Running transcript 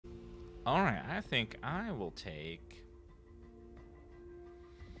All right, I think I will take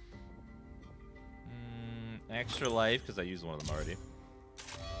extra life because I used one of them already,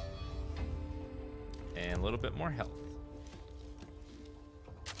 and a little bit more health.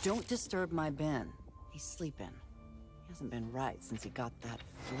 Don't disturb my Ben. He's sleeping. He hasn't been right since he got that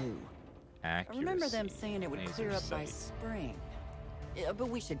flu. Accuracy. I remember them saying it would Laser clear up by sight. spring. Yeah, but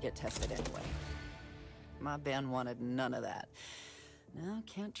we should get tested anyway. My Ben wanted none of that. Now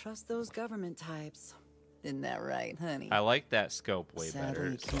can't trust those government types. Isn't that right, honey? I like that scope way Sadly, better,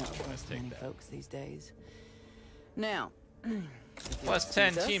 you so can't I'm gonna trust take many that. folks these days. Now, Plus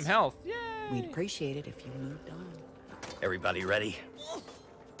 10 us, team health. Yay! we'd appreciate it if you moved on. Everybody ready?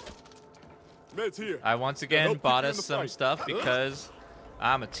 Meds here. I once again help bought you in us the some fight. stuff because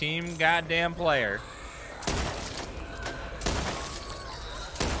I'm a team goddamn player.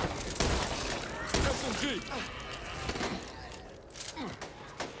 SMG.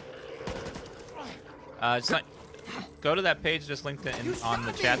 Just like, go to that page, just linked it on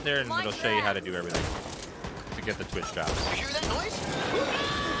the chat there, and it'll show you how to do everything to get the Twitch drops. You hear that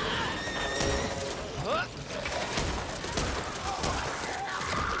noise?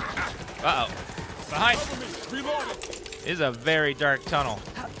 Uh-oh. Behind. Cover me. Reloading. This is a very dark tunnel.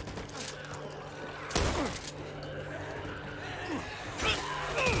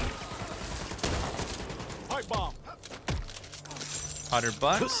 Pipe bomb.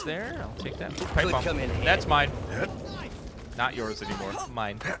 $100 there. I'll take that. Pipe Could bomb. come in handy. That's mine. Not yours anymore.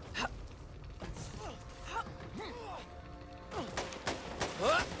 Mine.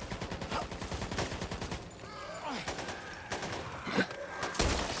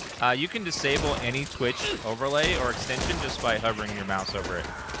 You can disable any Twitch overlay or extension just by hovering your mouse over it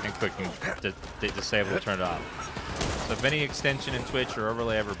and clicking disable, turn it off. So if any extension in Twitch or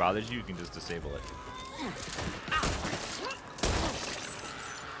overlay ever bothers you, you can just disable it.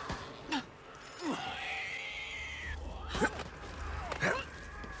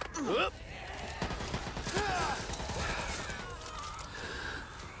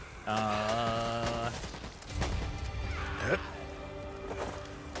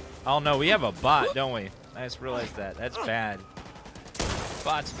 Oh no, we have a bot, don't we? I just realized that. That's bad.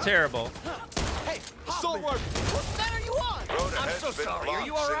 Bot's terrible. Hey, Assault rifle. what side are you on? Road I'm ahead's so been sorry. Are blocked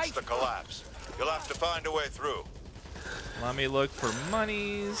you all right? since the collapse. You'll have to find a way through. Let me look for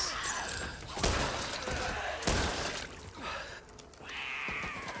monies.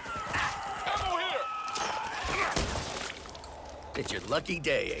 Ammo here. It's your lucky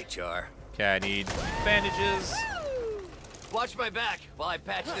day, HR. Okay, I need bandages. Watch my back while I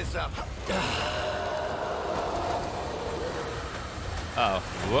patch this up. Oh,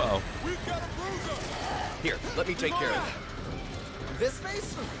 whoa. We got a bruiser. Here, let me take care of it. This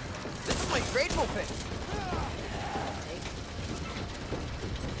face? This is my grateful face.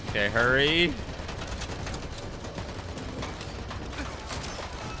 Okay, hurry.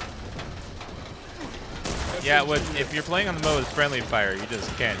 Yeah, if you're playing on the mode with friendly fire, you just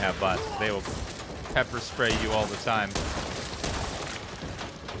can't have bots. They will pepper spray you all the time.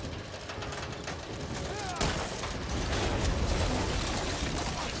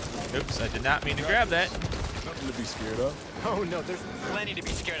 Oops, I did not mean to grab that. Nothing to be scared of. Oh no, there's plenty to be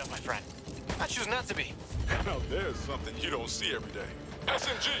scared of, my friend. I choose not to be. Now there's something you don't see every day.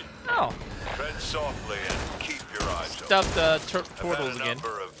 SMG. Oh, Tread softly and keep your eyes open. stuffed I've had turtles a again.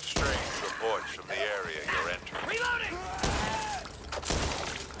 number of strange reports from the area you're entering. Reloading!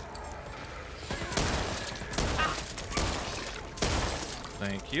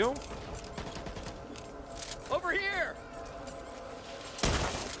 Thank you. Over here!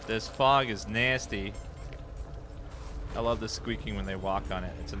 This fog is nasty. I love the squeaking when they walk on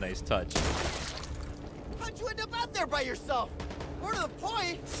it. It's a nice touch. How'd you end up out there by yourself? More to the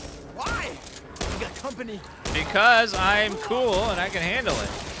point, why? You got company. Because I'm cool and I can handle it.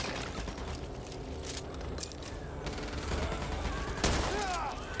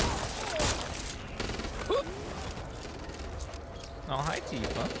 Oh, hi,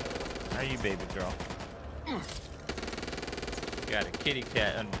 Tifa. How are you, baby girl? Got a kitty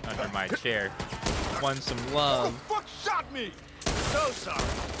cat under my chair. Want some Who love. the fuck shot me? So sorry.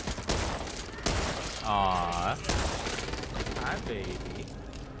 Aww. Hi, baby.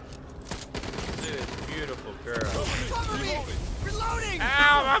 This beautiful girl. Cover me! Reloading!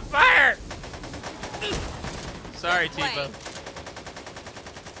 Ow, I'm on fire! Sorry, Tifa.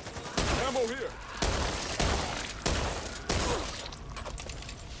 Ammo here.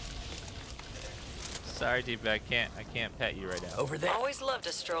 Sorry, Tifa. I can't pet you right now. Over there. Always loved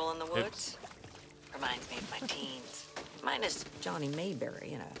a stroll in the woods. Reminds me of my teens. Minus Johnny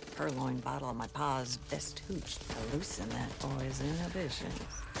Mayberry and a purloined bottle of my pa's best hooch to loosen that boy's inhibitions.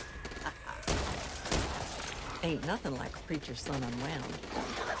 Ain't nothing like a preacher's son unwound.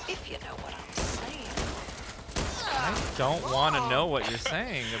 If you know what I'm saying. I don't want to know what you're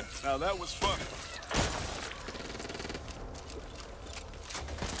saying. Now that was funny.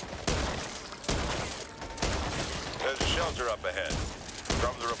 There's a shelter up ahead.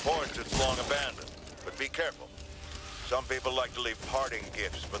 From the reports, it's long abandoned. But be careful. Some people like to leave parting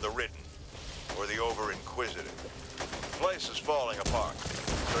gifts for the ridden or the over-inquisitive. The place is falling apart,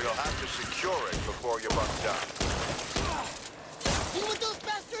 so you'll have to secure it before you run down. See what those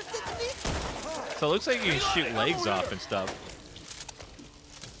bastards did to me? So it looks like you can shoot legs off and stuff.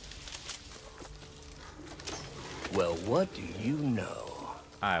 Well, what do you know?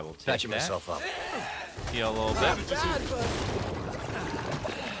 I will take Patching that. myself up. Heal a little bit.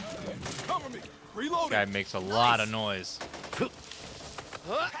 Cover me. Reloading. Guy makes a lot of noise.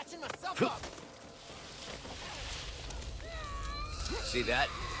 Patching myself up. See that?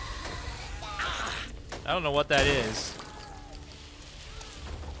 I don't know what that is.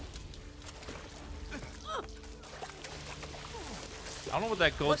 I don't know what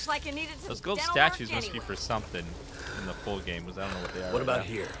that gold. Looks like you needed some Those gold dental statues work must be for something in the full game, because I don't know what they are. What right about now.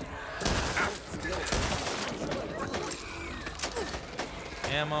 here?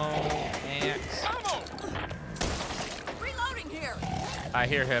 Ammo, axe. Reloading here. I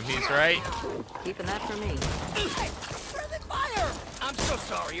hear him. He's right. Keeping that for me. Hey, friendly fire! I'm so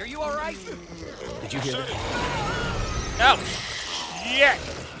sorry. Are you all right? Did you hear that? Oh, shit!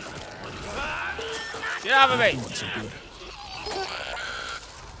 Get off of me!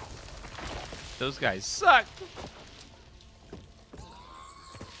 Those guys suck.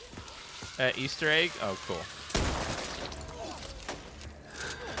 Easter egg. Oh, cool.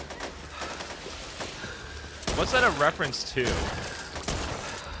 What's that a reference to?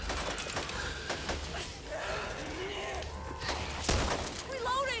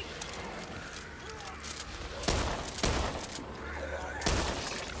 Reloading.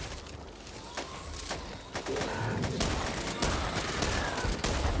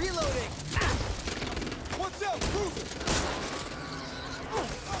 Reloading! What's up? Moving.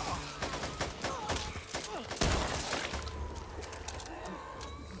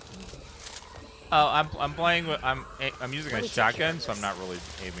 Oh, I'm playing with I'm using a shotgun, so I'm not really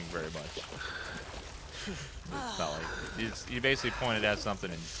aiming very much. It's not like you basically pointed at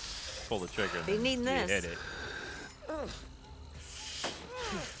something and pull the trigger. And Be then needing you this. hit it.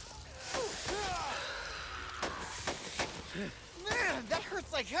 Man, that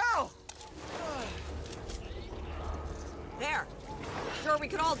hurts like hell! There. Sure, we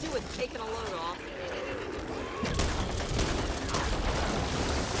could all do with taking a load off.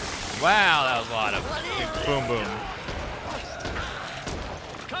 Wow, that was a lot of big boom boom.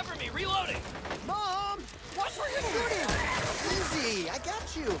 Cover me. Reloading. Mom! Watch where you're shooting! Easy, I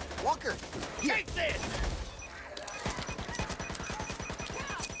got you. Walker, here. Take this.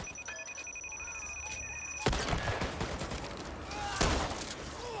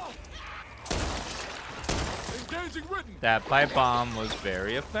 Engaging ridden. That pipe bomb was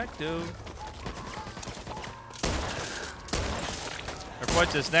very effective. Report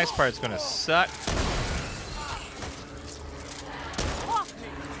this next part's gonna suck. Off me.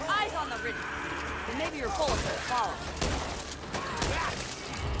 Eyes on the ridge. And maybe your bullets will follow.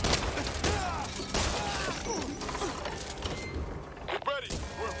 Get ready.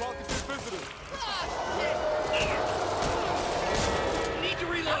 We're about to get visitors. Need to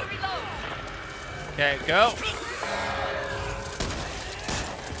reload. Okay, go.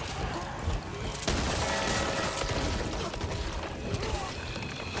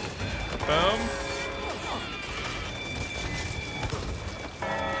 Boom.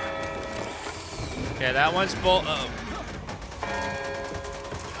 Okay, that one's full. Oh.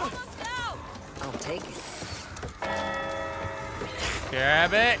 Almost out. I'll take it.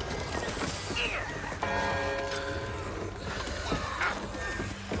 Grab it.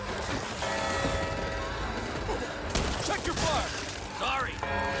 Check your fire. Sorry.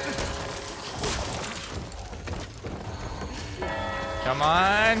 Come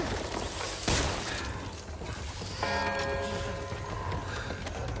on.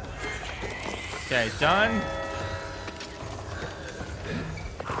 Okay, done.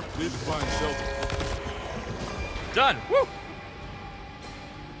 Need to find shelter. Done. Woo.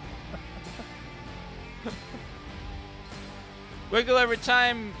 Wiggle every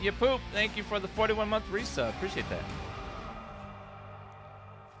time you poop. Thank you for the 41-month resub. Appreciate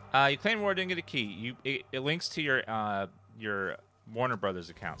that. You claim war, didn't get a key. It links to your Warner Brothers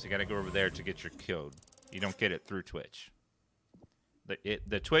account. So you got to go over there to get your code. You don't get it through Twitch.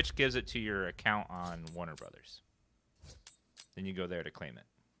 The Twitch gives it to your account on Warner Brothers. Then you go there to claim it.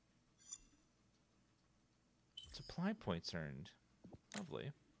 Supply points earned.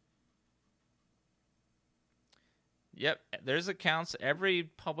 Lovely. Yep, there's accounts. Every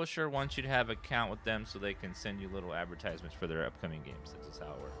publisher wants you to have an account with them so they can send you little advertisements for their upcoming games. This is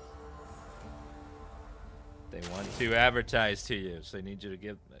how it works. They want to advertise to you, so they need you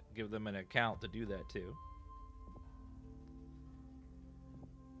to give them an account to do that too.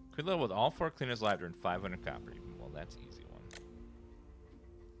 Quit level with all 4 cleaners live during 500 copper. Well, that's an easy one.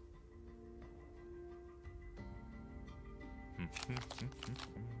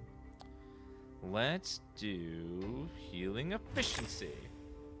 Let's do healing efficiency.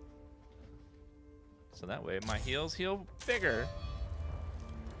 So that way my heals heal bigger.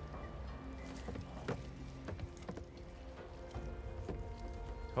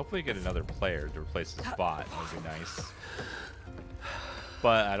 Hopefully get another player to replace this bot. That would be nice.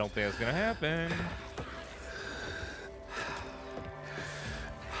 But I don't think that's gonna happen.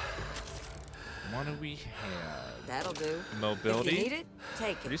 What do we have? That'll do. Mobility. If you need it,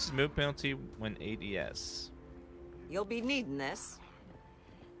 take it. Reduces move penalty when ADS. You'll be needing this.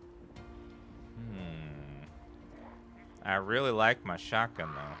 I really like my shotgun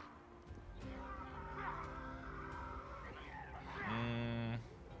though.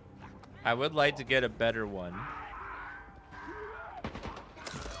 I would like to get a better one.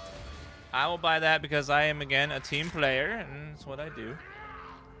 I will buy that because I am, again, a team player, and that's what I do.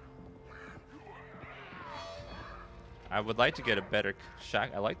 I would like to get a better shot.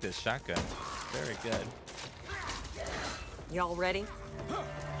 I like this shotgun. Very good. Y'all ready? Well,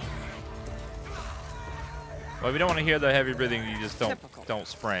 if you don't want to hear the heavy breathing, you just don't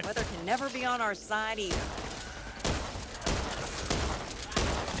sprint. Weather can never be on our side either.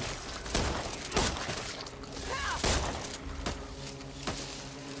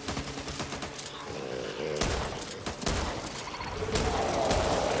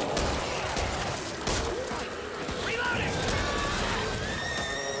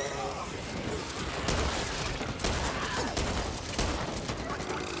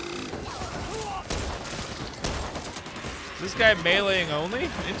 This guy meleeing only?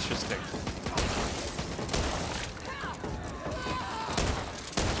 Interesting.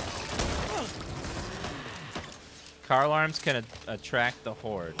 Car alarms can attract the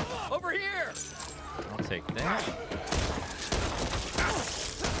horde. Over here! I'll take that.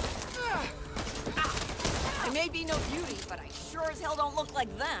 I may be no beauty, but I sure as hell don't look like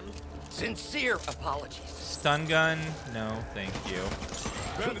them. Sincere apologies. Stun gun? No, thank you.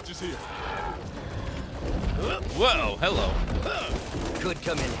 Bandages here. Whoa, hello. Could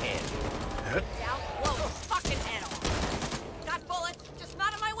come in handy. Yeah, blow the fucking head off. Got bullets, just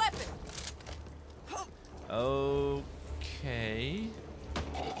not in my weapon. Okay.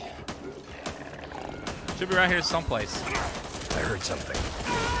 Should be right here someplace. I heard something.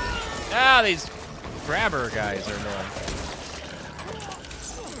 Ah, these grabber guys are annoying.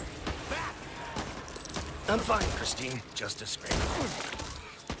 I'm fine, Christine. Just a scrape.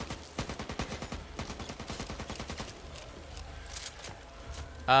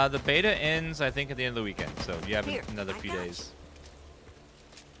 The beta ends, I think, at the end of the weekend, so you have Here, another I few got days.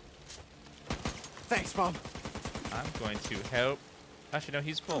 Thanks, Mom. I'm going to help. Actually, no,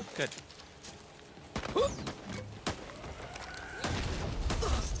 he's full. Good.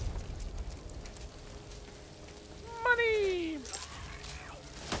 Money!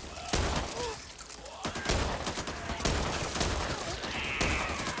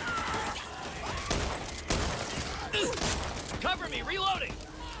 Cover me, reloading!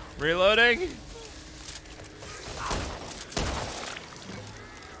 Reloading?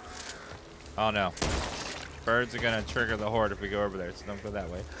 Oh no. Birds are gonna trigger the horde if we go over there, so don't go that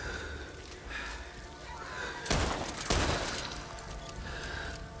way.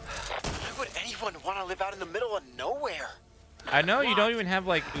 Why would anyone want to live out in the middle of nowhere? I know you don't even have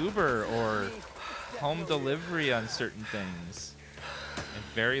like Uber or home delivery on certain things. And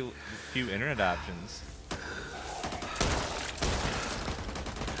very few internet options.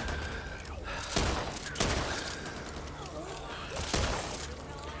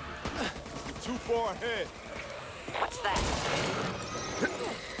 Too far ahead. What's that?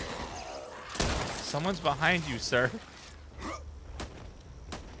 Someone's behind you, sir.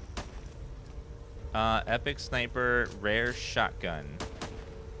 Epic sniper, rare shotgun.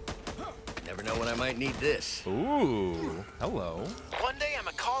 Never know when I might need this. Ooh, hello. One day I'm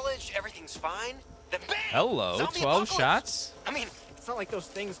at college, everything's fine. Then bang! Hello, Zombie 12 apocalypse. shots? I mean, It's not like those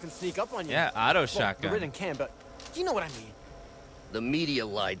things can sneak up on you. Yeah, auto Well, shotgun. the Ridden can, but you know what I mean. The media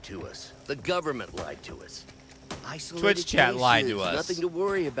lied to us. The government lied to us. Isolated Twitch chat lied to cases, us. Nothing to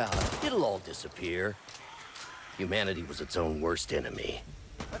worry about. It'll all disappear. Humanity was its own worst enemy.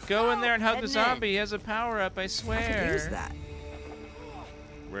 Go in there and hug the Heading zombie. He has a power up, I I swear. could use that.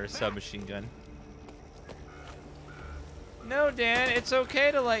 Rare submachine gun. No, Dan, it's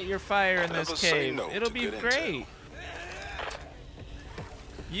okay to light your fire in this Never say cave. no It'll to be good great.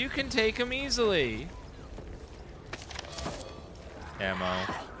 You can take them easily. Ammo.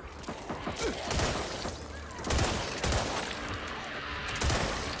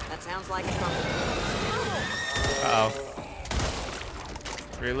 That sounds like a trouble. Uh-oh.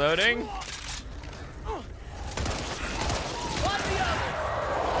 Reloading.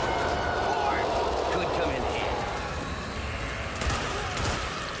 Could come in handy.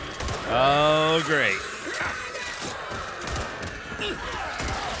 Oh, great.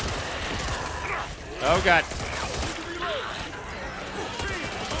 Oh, God.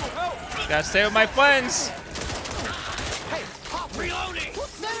 Gotta stay with my friends. Hey, Hopper! Reloading! What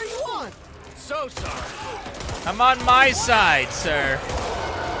side are you on? So sorry. I'm on my side, sir.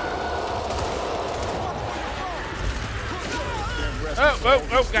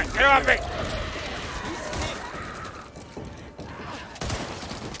 Oh, God, get off me.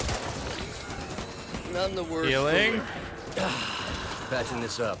 None the worse. Healing. Patching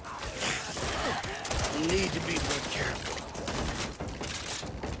this up. Need to be more careful.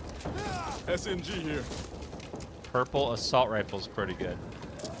 SMG here. Purple assault rifle's pretty good.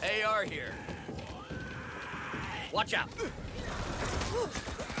 AR here. Watch out.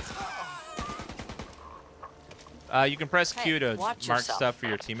 You can press Q Hey, to watch mark yourself. stuff for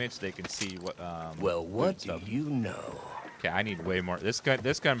your teammates so they can see what. Well, what do stuff. you know? Okay, I need way more. This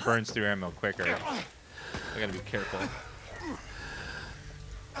gun burns through ammo quicker. I gotta be careful.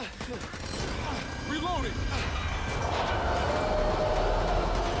 Reloading.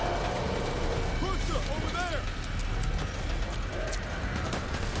 Pusher, over there.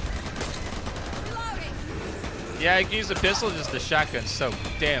 Yeah, I can use the pistol, just the shotgun's so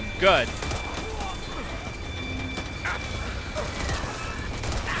damn good.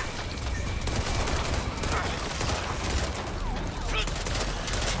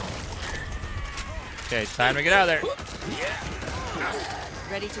 Okay, time to get out of there.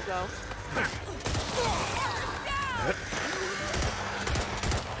 Ready to go?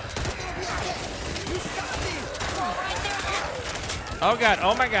 Oh God,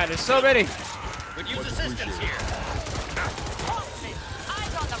 oh my God, there's so many. Could use assistance here.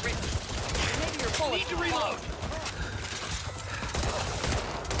 Eyes on the wrist. Maybe your bullets Need to will reload.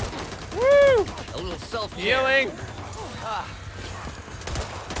 Woo! A little self-care. Healing.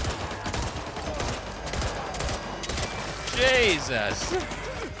 Jesus.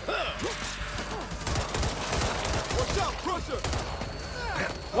 Watch out, Crusher.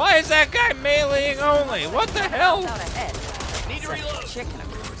 Why is that guy meleeing only? What the hell? Without a head. Need to reload. Chicken, of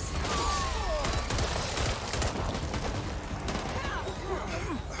course.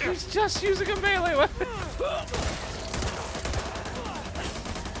 He's just using a melee weapon.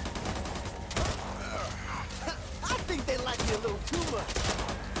 I think they like me a little too much.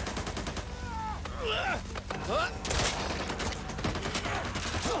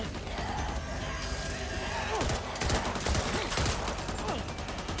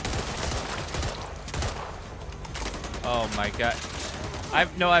 Oh my God.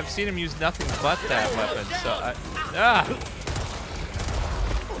 I've seen him use nothing but that weapon. So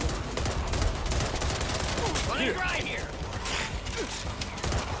Running dry here.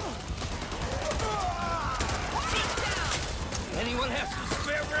 Anyone have some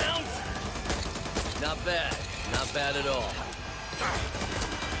spare rounds? Not bad. Not bad at all.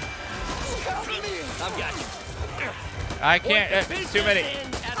 I've got you. I can't. Too many.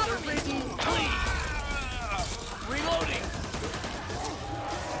 At the ridden, please. Reloading.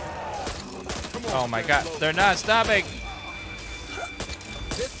 Oh my God, they're not stopping.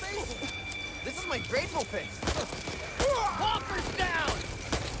 This face? This is my grateful face. Hopper's down.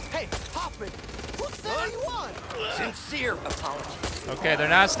 Hey, Hopper! What side are you on? Sincere apology. Okay, they're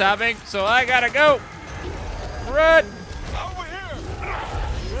not stopping, so I gotta go. Run! Over here.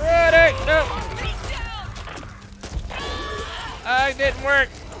 Run! No! It didn't work.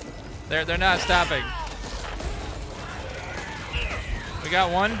 They're not stopping. We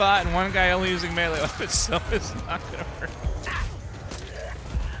got one bot and one guy only using melee weapons, so it's not gonna work.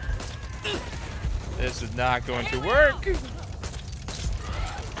 This is not going to work.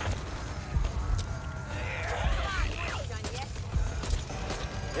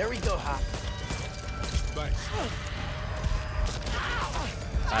 There we go, Hop. Thanks.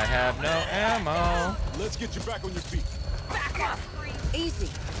 I have no ammo. Let's get you back on your feet. Easy,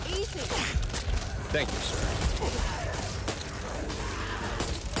 easy. Thank you, sir.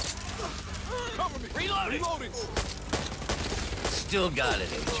 Cover me. Reloading. Reloading. Still got it,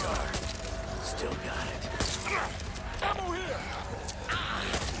 HR. Still got it. Ammo here!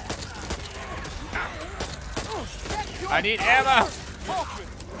 I need ammo. Hoffman,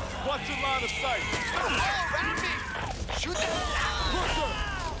 watch your line of sight. Around me! Shoot them! Pusher,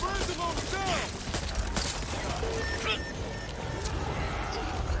 burn them all down!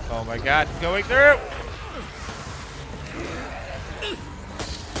 Oh my god, going through!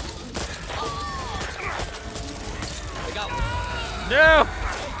 I got one. No!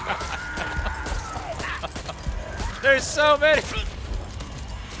 There's so many!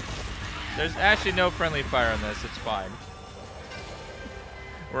 There's actually no friendly fire on this, it's fine.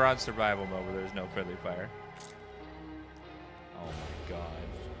 We're on survival mode where there's no friendly fire. Oh my god.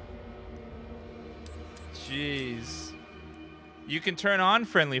 Jeez. You can turn on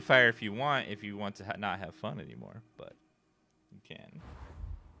friendly fire if you want to not have fun anymore, but you can.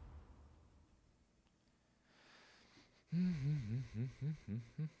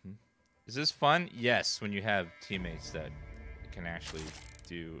 Is this fun? Yes, when you have teammates that can actually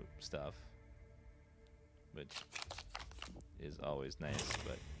do stuff, which is always nice,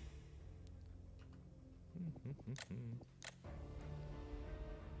 but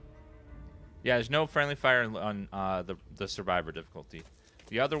yeah, there's no friendly fire on the survivor difficulty.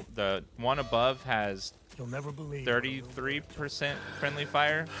 The one above has 33% friendly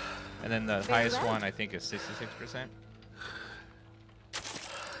fire, and then the highest one I think is 66%.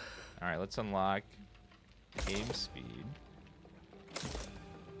 All right, let's unlock game speed.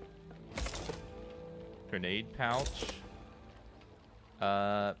 Grenade pouch.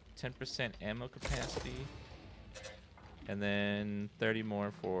 10% ammo capacity. And then 30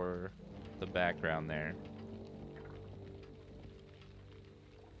 more for the background there.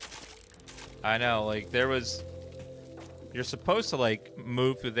 I know, like there was... You're supposed to like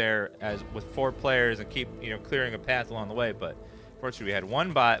move through there as with 4 players and keep, clearing a path along the way, but fortunately we had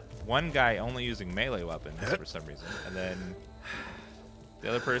one guy only using melee weapons for some reason, and then the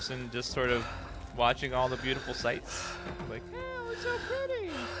other person just sort of watching all the beautiful sights. Like, oh, it's so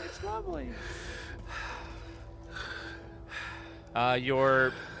pretty. It's lovely.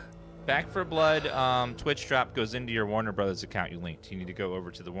 Your Back for Blood Twitch drop goes into your Warner Brothers account you linked. You need to go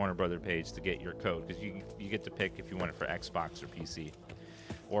over to the Warner Brothers page to get your code, because you get to pick if you want it for Xbox or PC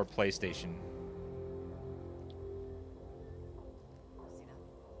or PlayStation.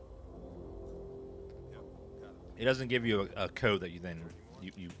 It doesn't give you a code that you then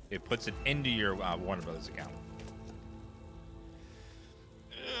it puts it into your Warner Brothers account.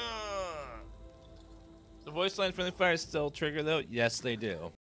 The voice line friendly fire still trigger though? Yes, they do.